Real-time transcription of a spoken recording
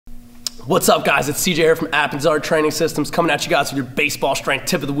What's up, guys? It's CJ here from Appenzell Training Systems, coming at you guys with your baseball strength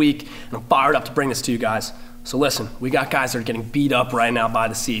tip of the week, and I'm fired up to bring this to you guys. So listen, we got guys that are getting beat up right now by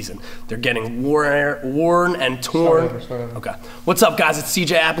the season. They're getting worn and torn. Start over. Okay. What's up, guys? It's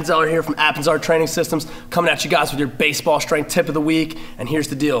CJ Appenzeller here from Appenzell Training Systems, coming at you guys with your baseball strength tip of the week. And here's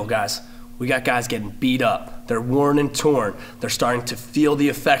the deal, guys. We got guys getting beat up. They're worn and torn. They're starting to feel the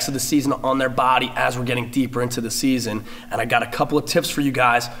effects of the season on their body as we're getting deeper into the season. And I got a couple of tips for you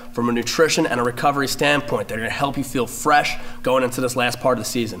guys from a nutrition and a recovery standpoint that are gonna help you feel fresh going into this last part of the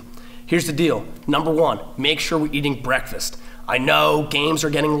season. Here's the deal. Number one, make sure we're eating breakfast. I know games are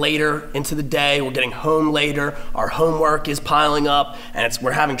getting later into the day, we're getting home later, our homework is piling up, and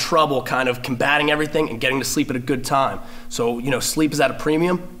we're having trouble kind of combating everything and getting to sleep at a good time. So, sleep is at a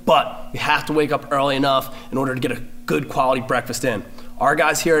premium, but you have to wake up early enough in order to get a good quality breakfast in. Our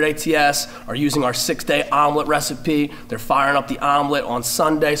guys here at ATS are using our 6-day omelet recipe. They're firing up the omelet on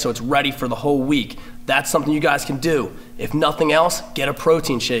Sunday, so it's ready for the whole week. That's something you guys can do. If nothing else, get a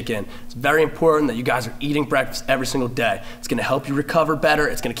protein shake in. It's very important that you guys are eating breakfast every single day. It's gonna help you recover better.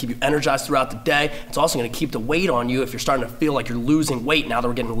 It's gonna keep you energized throughout the day. It's also gonna keep the weight on you if you're starting to feel like you're losing weight now that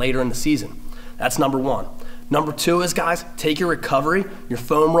we're getting later in the season. That's number one. Number two is, guys, take your recovery, your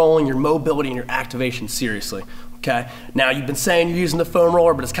foam rolling, your mobility, and your activation seriously, okay? Now, you've been saying you're using the foam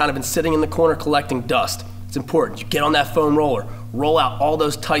roller, but it's kind of been sitting in the corner collecting dust. It's important. You get on that foam roller, roll out all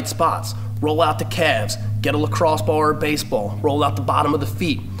those tight spots, roll out the calves, get a lacrosse ball or a baseball, roll out the bottom of the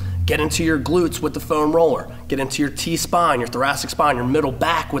feet, get into your glutes with the foam roller, get into your T-spine, your thoracic spine, your middle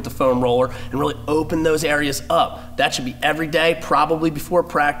back with the foam roller, and really open those areas up. That should be every day, probably before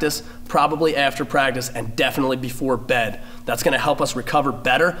practice, probably after practice, and definitely before bed. That's gonna help us recover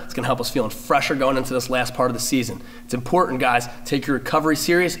better. It's gonna help us feeling fresher going into this last part of the season. It's important, guys, take your recovery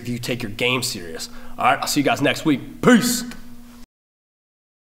serious if you take your game serious. All right, I'll see you guys next week. Peace.